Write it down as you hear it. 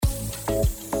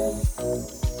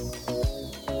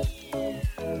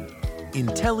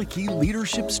Entelechy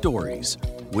Leadership Stories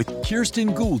with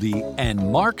Kirsten Gouldy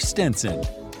and Mark Stenson.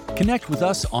 Connect with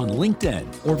us on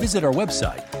LinkedIn or visit our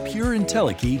website,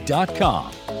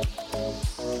 pureentelechy.com.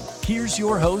 Here's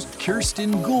your host,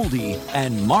 Kirsten Gouldy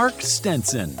and Mark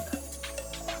Stenson.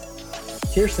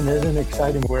 Kirsten, isn't it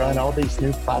exciting? We're on all these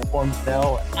new platforms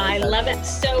now. I love it.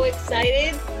 So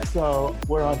excited. So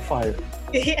we're on fire.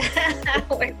 Yeah,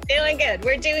 we're doing good.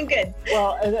 We're doing good.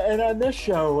 Well, and on this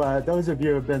show, those of you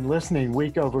who have been listening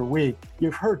week over week,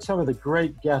 you've heard some of the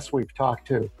great guests we've talked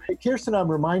to. Kirsten,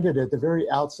 I'm reminded at the very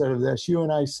outset of this, you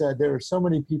and I said there are so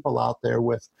many people out there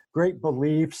with great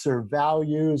beliefs or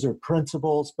values or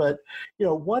principles, but,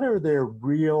 what are their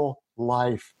real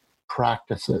life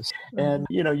practices? And,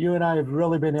 you and I have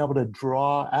really been able to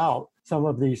draw out some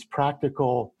of these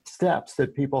practical steps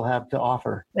that people have to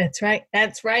offer. That's right.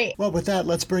 That's right. Well, with that,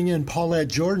 let's bring in Paulette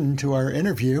Jordan to our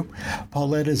interview.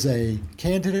 Paulette is a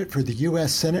candidate for the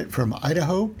U.S. Senate from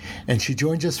Idaho, and she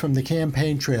joins us from the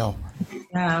campaign trail.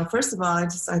 Yeah, first of all,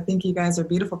 I think you guys are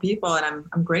beautiful people, and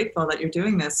I'm grateful that you're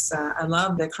doing this. I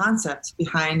love the concept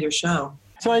behind your show.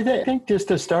 So I think just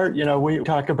to start, we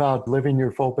talk about living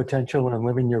your full potential and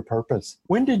living your purpose.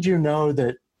 When did you know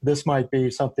that this might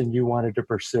be something you wanted to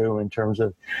pursue in terms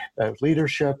of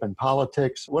leadership and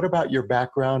politics? What about your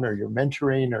background or your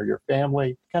mentoring or your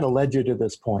family kind of led you to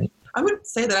this point? I wouldn't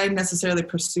say that I necessarily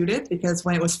pursued it, because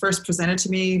when it was first presented to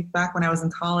me back when I was in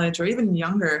college or even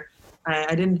younger,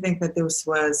 I didn't think that this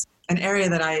was an area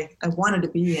that I wanted to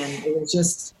be in.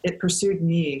 It pursued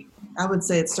me. I would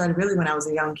say it started really when I was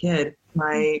a young kid.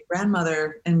 My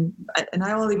grandmother, and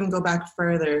I will even go back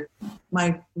further,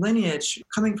 my lineage,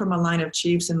 coming from a line of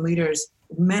chiefs and leaders,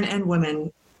 men and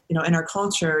women, in our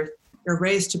culture, you're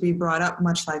raised to be brought up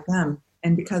much like them.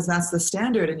 And because that's the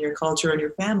standard in your culture and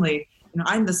your family,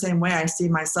 I'm the same way. I see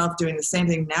myself doing the same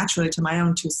thing naturally to my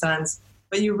own two sons.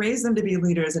 But you raise them to be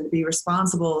leaders and to be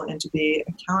responsible and to be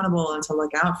accountable and to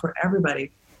look out for everybody.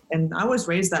 And I was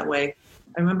raised that way.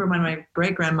 I remember when my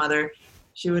great-grandmother,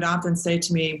 she would often say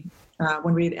to me,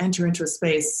 when we'd enter into a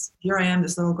space, here I am,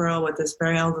 this little girl with this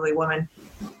very elderly woman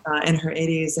in her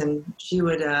 80s, and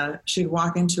she'd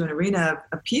walk into an arena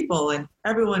of people, and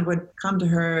everyone would come to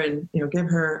her and give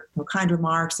her kind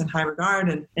remarks and high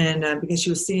regard, and because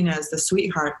she was seen as the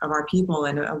sweetheart of our people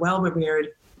and a well-revered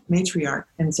matriarch.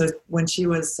 And so when she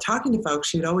was talking to folks,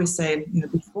 she would always say,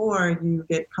 before you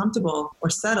get comfortable or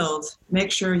settled, make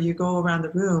sure you go around the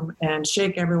room and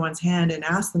shake everyone's hand and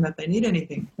ask them if they need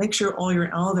anything. Make sure all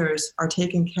your elders are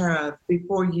taken care of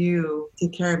before you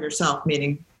take care of yourself,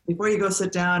 meaning before you go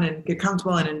sit down and get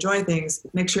comfortable and enjoy things,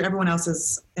 make sure everyone else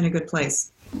is in a good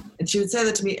place. And she would say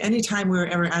that to me anytime we were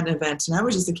ever at an event. And I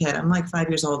was just a kid. I'm like 5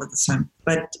 years old at this time.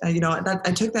 But, I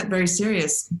took that very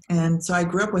serious. And so I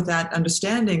grew up with that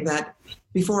understanding that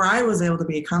before I was able to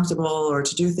be comfortable or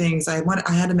to do things, I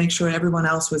had to make sure everyone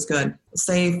else was good,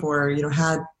 safe, or,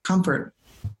 had comfort.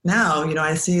 Now,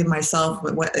 I see myself,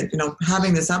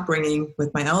 having this upbringing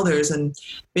with my elders and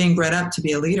being bred up to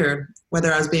be a leader,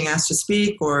 whether I was being asked to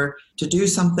speak or to do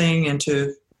something and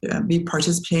to be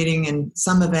participating in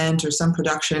some event or some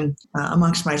production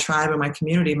amongst my tribe or my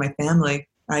community, my family.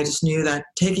 I just knew that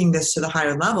taking this to the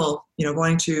higher level,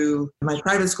 going to my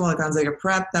private school at Gonzaga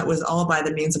Prep, that was all by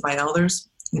the means of my elders.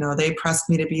 They pressed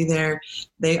me to be there.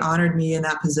 They honored me in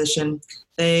that position.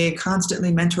 They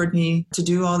constantly mentored me to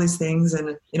do all these things.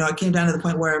 And, it came down to the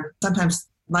point where sometimes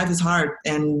life is hard,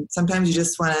 and sometimes you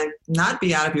just want to not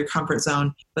be out of your comfort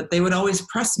zone. But they would always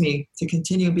press me to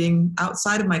continue being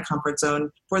outside of my comfort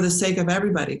zone for the sake of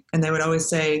everybody. And they would always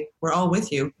say, we're all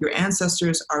with you. Your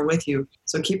ancestors are with you.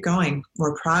 So keep going.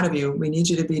 We're proud of you. We need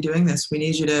you to be doing this. We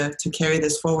need you to carry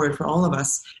this forward for all of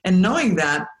us. And knowing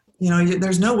that,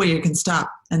 there's no way you can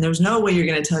stop. And there's no way you're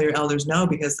going to tell your elders no,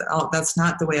 because that's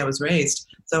not the way I was raised.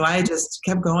 So I just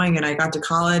kept going, and I got to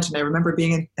college, and I remember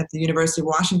being at the University of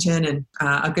Washington, and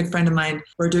a good friend of mine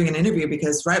were doing an interview,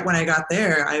 because right when I got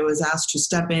there, I was asked to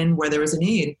step in where there was a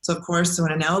need. So of course,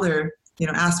 when an elder,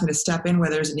 asked me to step in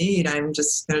where there's a need, I'm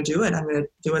just going to do it. I'm going to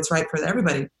do what's right for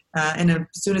everybody. And as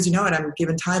soon as you know it, I'm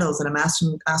given titles, and I'm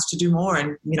asked to do more,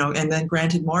 and and then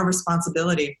granted more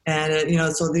responsibility.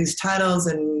 And so these titles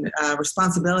and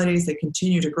responsibilities, they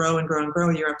continue to grow and grow and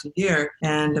grow year after year.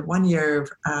 And one year,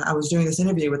 I was doing this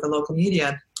interview with the local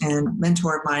media, and a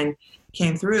mentor of mine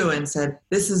came through and said,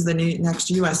 "This is the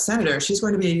next U.S. senator. She's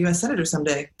going to be a U.S. senator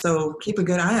someday. So keep a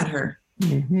good eye on her."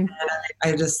 Mm-hmm.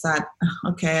 I just thought,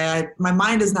 okay, my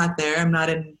mind is not there. I'm not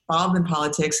involved in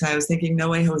politics. And I was thinking, no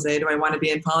way, Jose, do I want to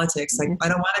be in politics? Like, I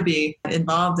don't want to be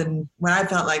involved in what I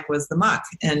felt like was the muck.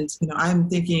 And, I'm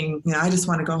thinking, I just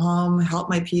want to go home, help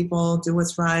my people, do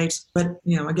what's right. But,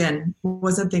 again,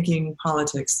 wasn't thinking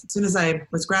politics. As soon as I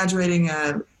was graduating,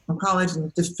 from college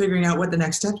and just figuring out what the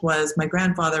next step was, my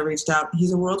grandfather reached out.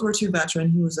 He's a World War II veteran.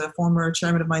 He was a former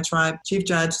chairman of my tribe, chief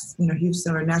judge. He was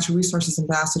our natural resources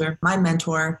ambassador, my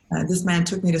mentor. This man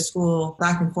took me to school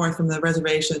back and forth from the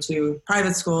reservation to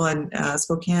private school in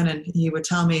Spokane, and he would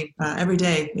tell me every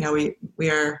day,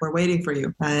 we're waiting for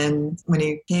you. And when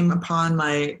he came upon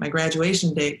my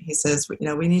graduation date, he says,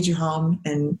 we need you home.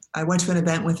 And I went to an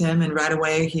event with him, and right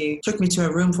away he took me to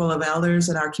a room full of elders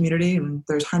in our community, and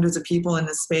there's hundreds of people in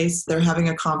this space. They're having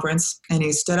a conference, and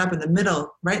he stood up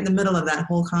right in the middle of that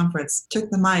whole conference,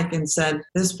 took the mic and said,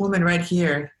 this woman right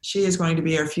here, she is going to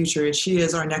be our future, and she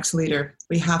is our next leader.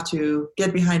 We have to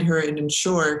get behind her and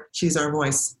ensure she's our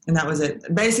voice. And that was it.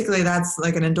 Basically, that's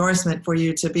like an endorsement for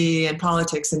you to be in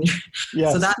politics. And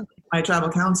yes. So that's my tribal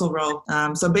council role.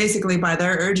 So basically, by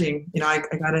their urging, I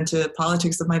got into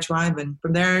politics of my tribe, and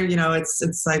from there,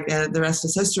 it's like the rest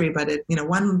is history. But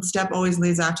one step always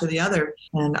leads after the other.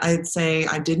 And I'd say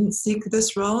I didn't seek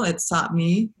this role; it sought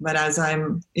me. But as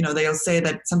I'm, they'll say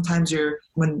that sometimes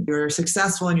when you're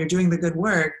successful and you're doing the good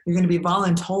work, you're going to be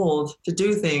voluntold to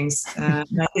do things. And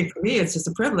I think for me, it's just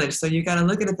a privilege. So you got to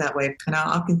look at it that way. And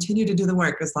I'll continue to do the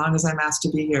work as long as I'm asked to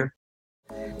be here.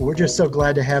 We're just so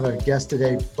glad to have a guest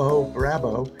today, Bo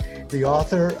Brabo, the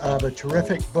author of a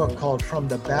terrific book called From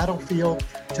the Battlefield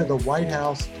to the White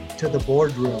House to the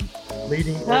Boardroom,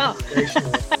 leading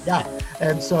organizations. Yeah,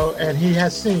 and he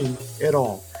has seen it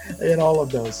all in all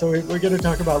of those. So we're going to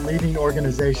talk about leading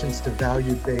organizations to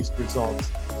value-based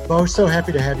results. Bo, so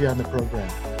happy to have you on the program.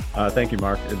 Thank you,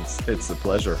 Mark. It's a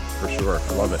pleasure, for sure.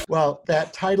 I love it. Well,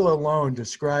 that title alone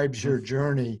describes your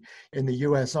journey in the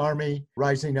U.S. Army,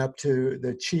 rising up to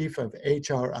the chief of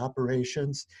HR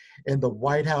operations in the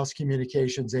White House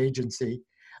Communications Agency,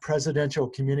 presidential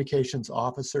communications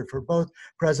officer for both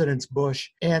Presidents Bush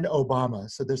and Obama.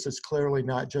 So this is clearly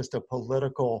not just a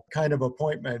political kind of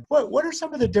appointment. What are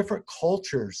some of the different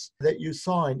cultures that you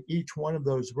saw in each one of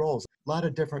those roles? A lot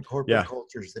of different corporate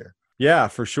cultures there. Yeah,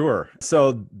 for sure.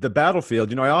 So the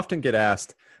battlefield, I often get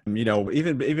asked,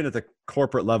 even at the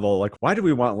corporate level, like, why do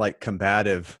we want like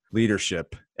combative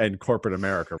leadership in corporate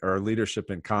America or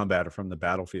leadership in combat or from the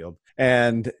battlefield?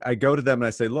 And I go to them and I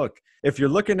say, look, if you're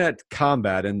looking at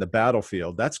combat in the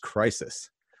battlefield, that's crisis.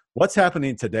 What's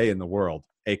happening today in the world?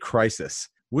 A crisis.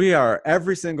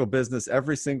 Every single business,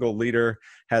 every single leader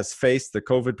has faced the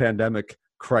COVID pandemic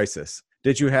crisis.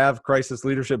 Did you have crisis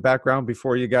leadership background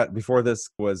before this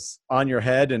was on your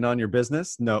head and on your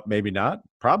business? No, maybe not.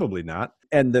 Probably not.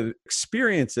 And the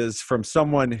experiences from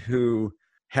someone who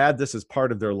had this as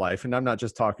part of their life, and I'm not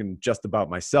just talking just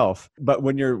about myself, but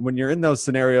when you're in those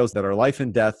scenarios that are life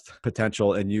and death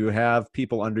potential, and you have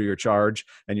people under your charge,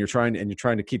 and you're trying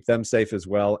to keep them safe as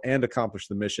well and accomplish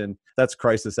the mission, that's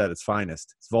crisis at its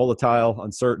finest. It's volatile,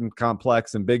 uncertain,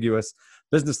 complex, ambiguous.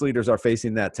 Business leaders are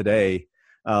facing that today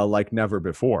like never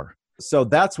before. So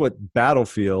that's what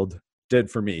Battlefield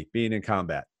did for me, being in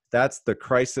combat. That's the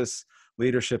crisis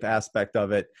leadership aspect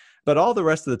of it. But all the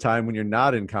rest of the time when you're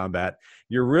not in combat,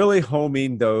 you're really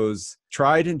homing those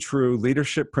tried and true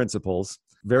leadership principles,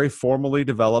 very formally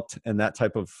developed in that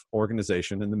type of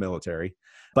organization in the military.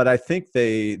 But I think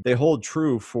they hold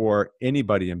true for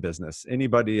anybody in business,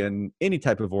 anybody in any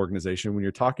type of organization when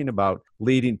you're talking about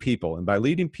leading people. And by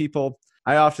leading people,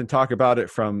 I often talk about it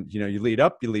from, you lead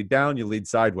up, you lead down, you lead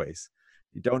sideways.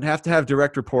 You don't have to have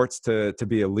direct reports to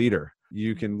be a leader.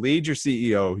 You can lead your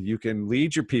CEO, you can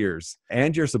lead your peers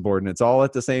and your subordinates all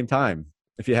at the same time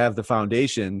if you have the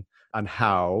foundation on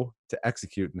how to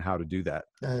execute and how to do that.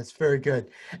 That's very good.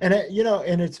 And,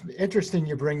 and it's interesting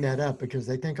you bring that up, because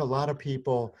I think a lot of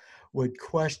people would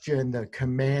question the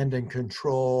command and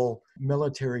control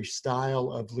military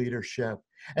style of leadership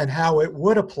and how it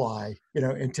would apply,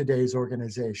 in today's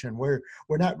organization, where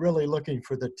we're not really looking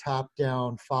for the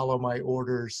top-down, follow my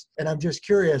orders. And I'm just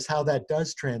curious how that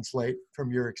does translate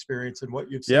from your experience and what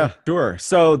you've seen. Yeah, sure.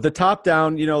 So the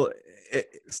top-down,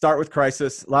 start with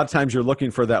crisis. A lot of times you're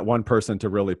looking for that one person to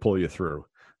really pull you through.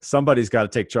 Somebody's got to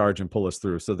take charge and pull us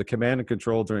through. So the command and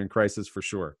control during crisis, for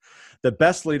sure. The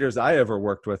best leaders I ever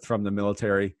worked with from the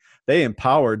military, they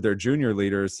empowered their junior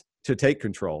leaders to take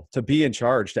control, to be in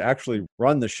charge, to actually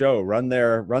run the show, run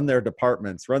their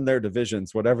departments, run their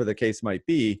divisions, whatever the case might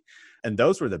be. And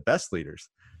those were the best leaders.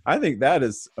 I think that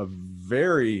is a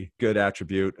very good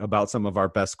attribute about some of our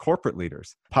best corporate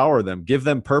leaders. Power them, give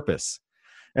them purpose.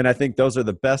 And I think those are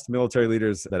the best military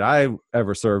leaders that I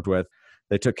ever served with.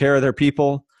 They took care of their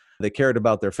people. They cared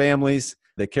about their families.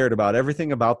 They cared about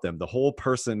everything about them, the whole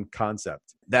person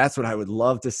concept. That's what I would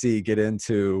love to see get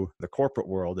into the corporate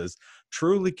world, is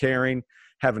truly caring,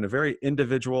 having a very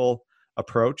individual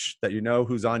approach that you know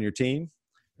who's on your team.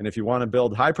 And if you want to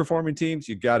build high performing teams,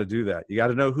 you got to do that. You got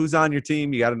to know who's on your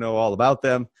team. You got to know all about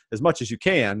them as much as you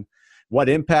can, what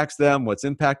impacts them, what's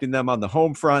impacting them on the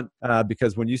home front.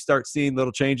 Because when you start seeing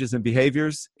little changes in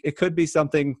behaviors, it could be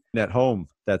something at home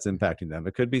that's impacting them.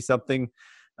 It could be something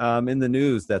in the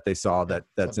news that they saw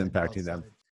that's impacting them.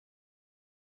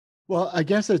 Well, I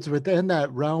guess it's within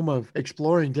that realm of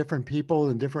exploring different people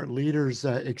and different leaders'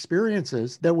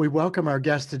 experiences that we welcome our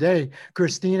guest today,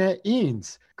 Christina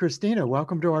Eanes. Christina,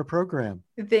 welcome to our program.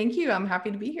 Thank you. I'm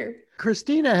happy to be here.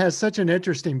 Christina has such an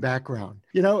interesting background.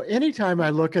 You know, anytime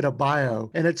I look at a bio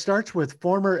and it starts with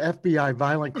former FBI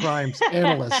violent crimes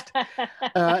analyst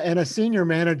and a senior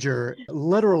manager,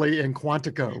 literally in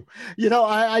Quantico, you know,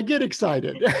 I get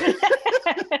excited.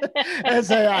 And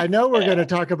say, I know we're going to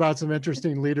talk about some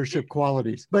interesting leadership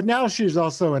qualities, but now she's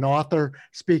also an author,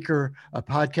 speaker, a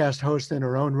podcast host in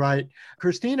her own right.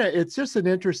 Christina, it's just an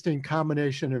interesting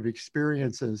combination of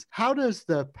experiences. How does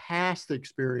the past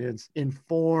experience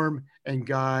inform and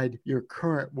guide your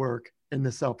current work in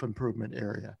the self-improvement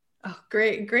area? Oh,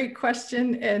 great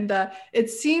question. And it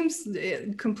seems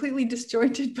completely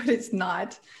disjointed, but it's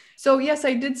not. So yes,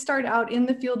 I did start out in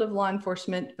the field of law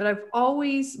enforcement, but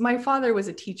my father was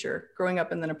a teacher growing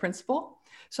up and then a principal.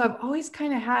 So I've always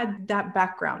kind of had that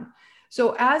background.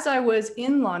 So as I was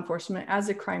in law enforcement as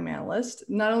a crime analyst,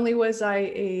 not only was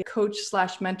I a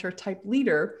coach/mentor type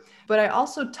leader, but I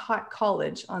also taught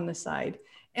college on the side.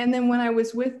 And then when I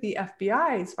was with the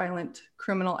FBI's Violent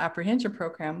Criminal Apprehension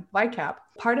Program, VICAP,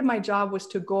 part of my job was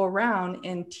to go around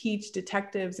and teach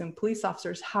detectives and police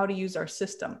officers how to use our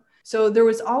system. So there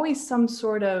was always some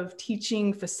sort of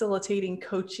teaching, facilitating,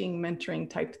 coaching, mentoring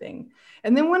type thing.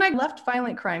 And then when I left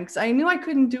violent crime, because I knew I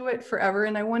couldn't do it forever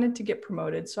and I wanted to get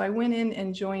promoted. So I went in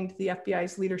and joined the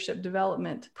FBI's leadership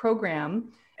development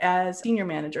program as senior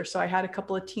manager. So I had a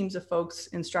couple of teams of folks,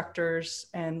 instructors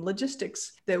and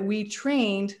logistics that we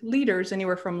trained leaders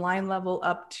anywhere from line level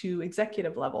up to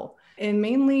executive level, and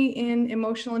mainly in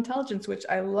emotional intelligence, which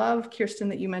I love, Kirsten,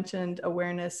 that you mentioned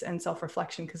awareness and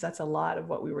self-reflection, because that's a lot of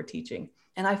what we were teaching.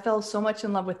 And I fell so much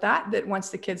in love with that once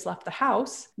the kids left the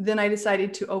house, then I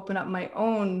decided to open up my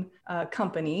own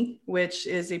company, which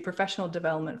is a professional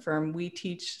development firm. We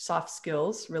teach soft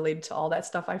skills related to all that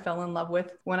stuff I fell in love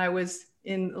with when I was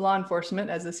in law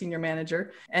enforcement as a senior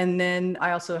manager. And then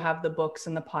I also have the books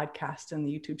and the podcast and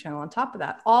the YouTube channel on top of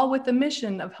that, all with the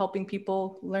mission of helping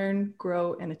people learn,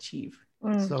 grow, and achieve.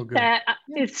 So good. That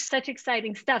is such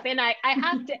exciting stuff. And I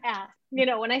have to ask, you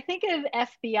know, when I think of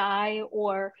FBI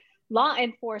or law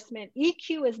enforcement,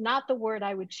 EQ is not the word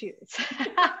I would choose,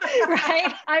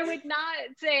 right? I would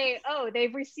not say, oh,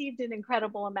 they've received an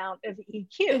incredible amount of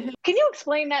EQ. Can you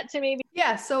explain that to me?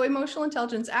 Yeah, so emotional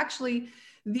intelligence, actually,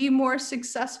 the more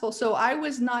successful. So I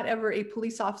was not ever a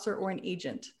police officer or an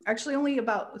agent. Actually, only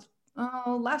about,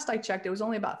 last I checked, it was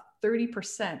only about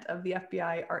 30% of the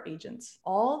FBI are agents.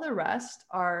 All the rest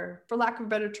are, for lack of a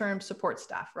better term, support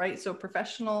staff, right? So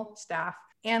professional staff,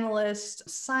 analysts,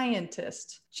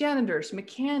 scientists, janitors,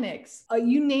 mechanics,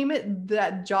 you name it,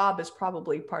 that job is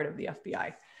probably part of the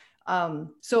FBI.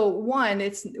 So one,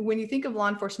 it's when you think of law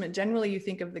enforcement, generally you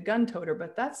think of the gun toter,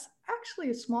 but that's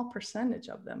actually a small percentage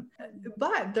of them.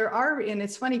 But there are, and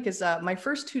it's funny because my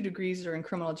first 2 degrees are in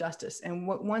criminal justice. And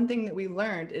one thing that we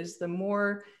learned is the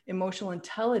more emotional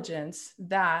intelligence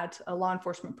that a law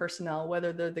enforcement personnel,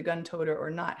 whether they're the gun toter or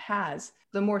not, has,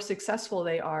 the more successful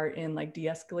they are in like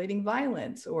de-escalating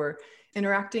violence or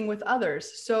interacting with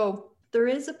others. So there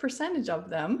is a percentage of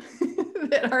them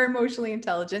that are emotionally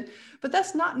intelligent, but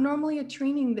that's not normally a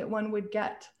training that one would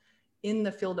get in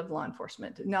the field of law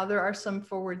enforcement. Now, there are some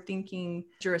forward-thinking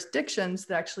jurisdictions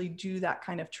that actually do that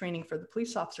kind of training for the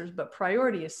police officers, but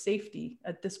priority is safety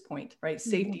at this point, right?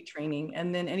 Safety training,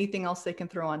 and then anything else they can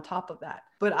throw on top of that.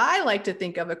 But I like to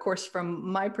think of course, from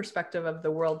my perspective of the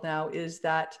world now, is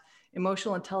that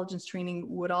emotional intelligence training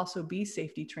would also be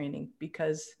safety training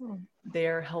because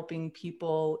they're helping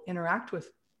people interact with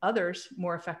others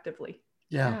more effectively.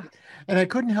 Yeah. And I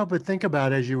couldn't help but think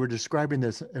about, as you were describing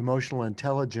this emotional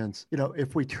intelligence, you know,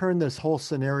 if we turn this whole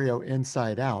scenario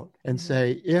inside out and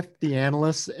say, if the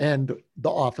analysts and the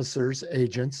officers,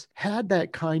 agents had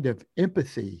that kind of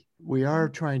empathy, we are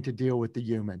trying to deal with the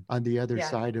human on the other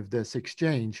side of this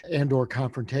exchange and or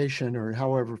confrontation or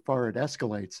however far it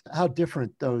escalates, how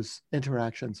different those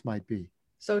interactions might be.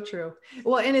 So true.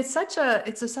 Well, and it's such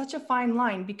a fine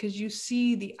line because you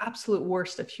see the absolute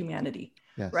worst of humanity,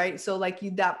 Yes. right? So like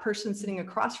that person sitting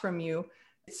across from you,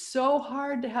 it's so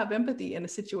hard to have empathy in a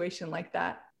situation like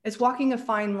that. It's walking a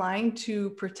fine line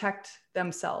to protect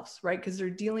themselves, right? Because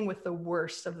they're dealing with the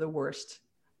worst of the worst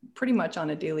pretty much on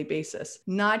a daily basis,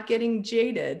 not getting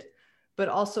jaded, but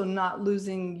also not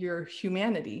losing your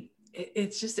humanity.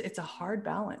 It's a hard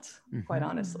balance, quite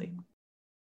honestly.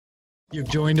 You've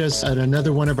joined us at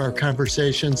another one of our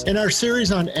conversations in our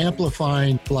series on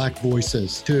amplifying Black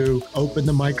voices, to open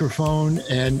the microphone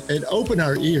and open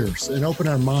our ears and open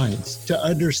our minds to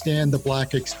understand the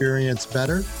Black experience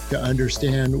better, to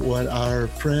understand what our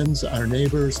friends, our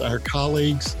neighbors, our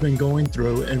colleagues have been going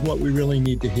through and what we really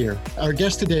need to hear. Our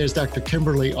guest today is Dr.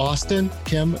 Kimberly Austin.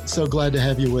 Kim, so glad to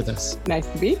have you with us. Nice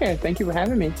to be here. Thank you for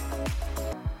having me.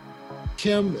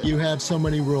 Kim, you have so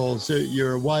many roles.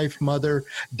 You're a wife, mother,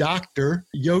 doctor,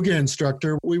 yoga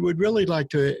instructor. We would really like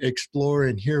to explore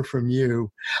and hear from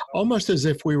you, almost as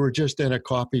if we were just in a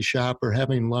coffee shop or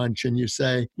having lunch, and you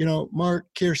say, Mark,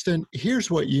 Kirsten, here's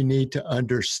what you need to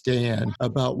understand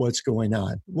about what's going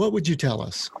on. What would you tell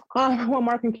us? Well,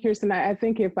 Mark and Kirsten, I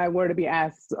think if I were to be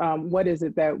asked, what is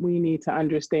it that we need to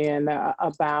understand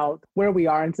about where we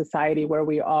are in society, where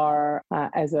we are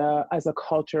as a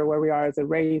culture, where we are as a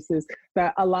race, is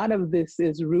that a lot of this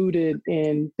is rooted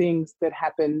in things that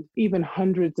happened even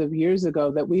hundreds of years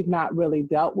ago that we've not really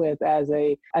dealt with as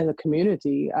a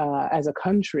community, as a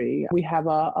country. We have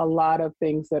a lot of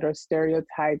things that are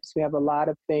stereotypes. We have a lot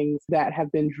of things that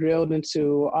have been drilled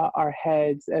into our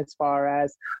heads as far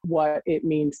as what it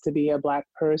means to be a Black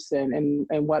person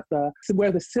and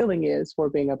where the ceiling is for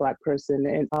being a Black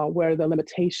person and where the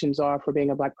limitations are for being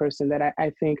a Black person that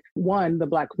I think, one, the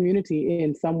Black community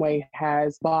in some way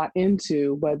has bought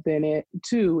into, but then it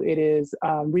is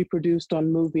reproduced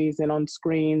on movies and on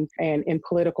screens and in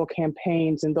political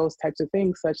campaigns and those types of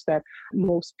things, such that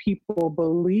most people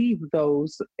believe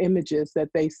those images that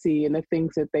they see and the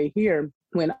things that they hear.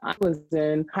 When I was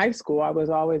in high school, I was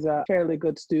always a fairly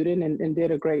good student and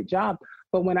did a great job.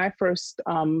 But when I first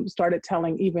started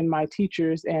telling even my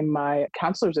teachers and my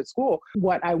counselors at school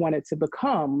what I wanted to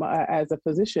become as a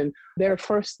physician, their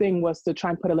first thing was to try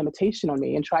and put a limitation on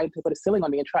me and try to put a ceiling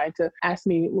on me and try to ask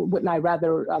me, wouldn't I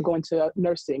rather go into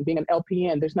nursing, being an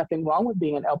LPN? There's nothing wrong with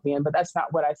being an LPN, but that's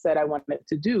not what I said I wanted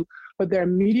to do. But their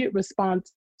immediate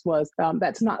response was,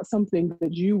 that's not something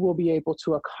that you will be able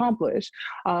to accomplish.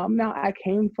 Now, I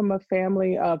came from a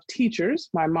family of teachers.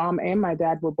 My mom and my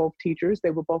dad were both teachers.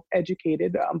 They were both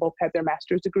educated, both had their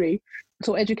master's degree.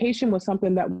 So education was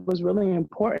something that was really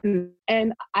important.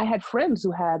 And I had friends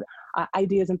who had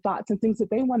ideas and thoughts and things that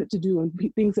they wanted to do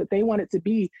and things that they wanted to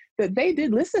be, that they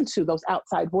did listen to those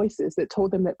outside voices that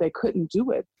told them that they couldn't do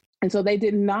it. And so they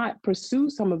did not pursue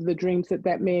some of the dreams that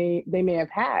they may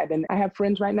have had. And I have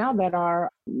friends right now that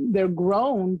they're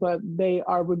grown, but they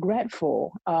are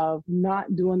regretful of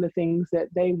not doing the things that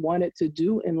they wanted to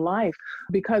do in life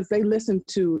because they listened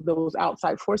to those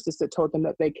outside forces that told them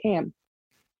that they can.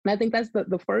 And I think that's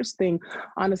the first thing,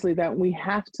 honestly, that we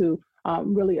have to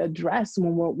really address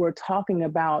when we're talking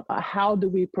about how do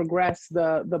we progress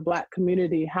the Black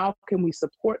community? How can we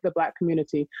support the Black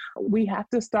community? We have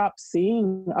to stop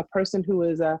seeing a person who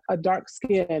is a dark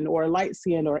skin or light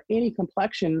skin or any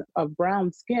complexion of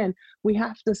brown skin. We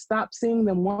have to stop seeing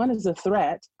them, one, as a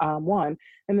threat, one,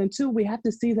 and then two, we have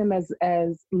to see them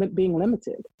as being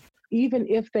limited. Even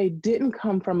if they didn't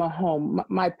come from a home,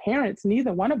 my parents,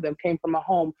 neither one of them came from a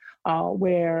home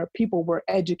where people were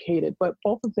educated, but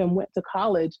both of them went to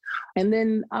college. And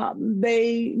then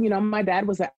my dad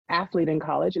was an athlete in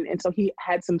college. And so he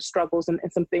had some struggles and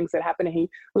some things that happened. And he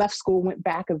left school, went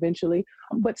back eventually.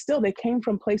 But still, they came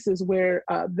from places where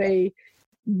they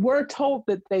were told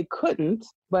that they couldn't,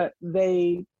 but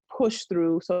they push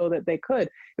through so that they could.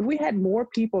 If we had more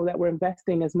people that were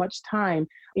investing as much time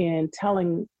in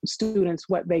telling students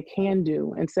what they can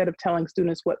do instead of telling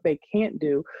students what they can't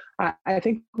do, I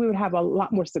think we would have a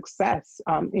lot more success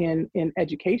in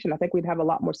education. I think we'd have a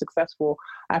lot more successful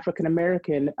African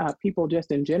American people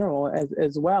just in general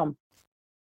as well.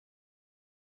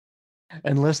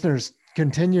 And listeners,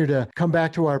 continue to come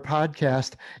back to our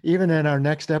podcast. Even in our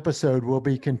next episode, we'll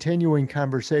be continuing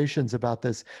conversations about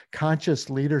this conscious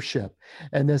leadership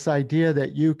and this idea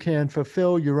that you can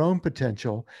fulfill your own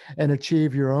potential and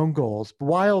achieve your own goals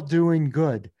while doing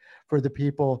good for the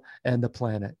people and the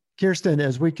planet. Kirsten,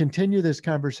 as we continue this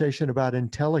conversation about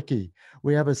Entelechy,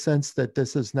 we have a sense that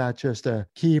this is not just a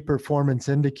key performance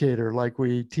indicator like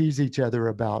we tease each other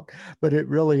about, but it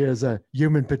really is a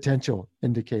human potential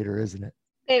indicator, isn't it?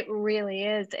 It really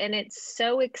is. And it's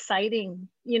so exciting.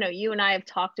 You know, you and I have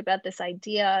talked about this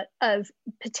idea of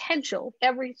potential.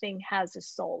 Everything has a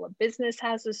soul. A business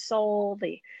has a soul.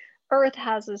 The earth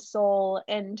has a soul.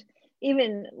 And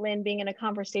even, Lynn, being in a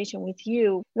conversation with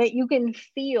you, that you can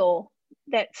feel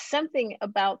that something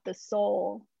about the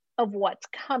soul of what's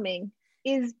coming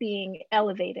is being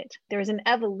elevated. There's an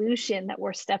evolution that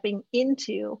we're stepping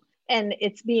into, and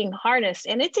it's being harnessed.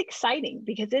 And it's exciting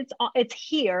because it's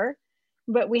here,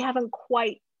 but we haven't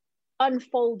quite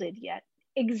unfolded yet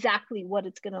exactly what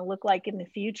it's going to look like in the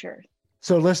future.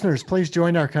 So listeners, please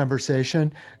join our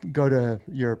conversation. Go to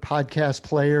your podcast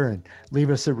player and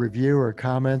leave us a review or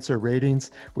comments or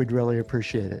ratings. We'd really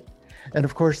appreciate it. And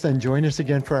of course, then join us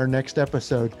again for our next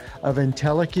episode of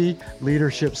Entelechy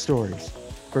Leadership Stories.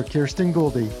 For Kirsten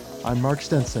Gouldy, I'm Mark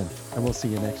Stinson, and we'll see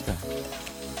you next time.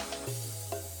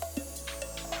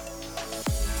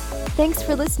 Thanks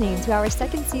for listening to our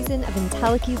second season of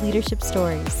Entelechy Leadership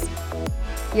Stories.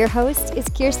 Your host is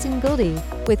Kirsten Gouldy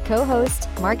with co-host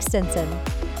Mark Stinson.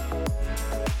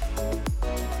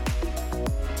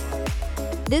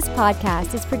 This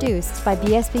podcast is produced by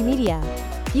BSB Media.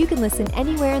 You can listen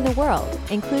anywhere in the world,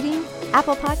 including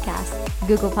Apple Podcasts,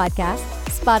 Google Podcasts,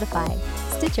 Spotify,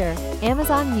 Stitcher,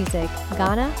 Amazon Music,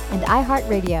 Ghana, and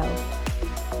iHeartRadio.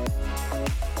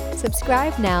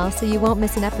 Subscribe now so you won't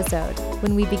miss an episode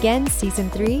when we begin Season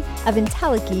 3 of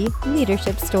Entelechy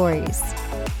Leadership Stories.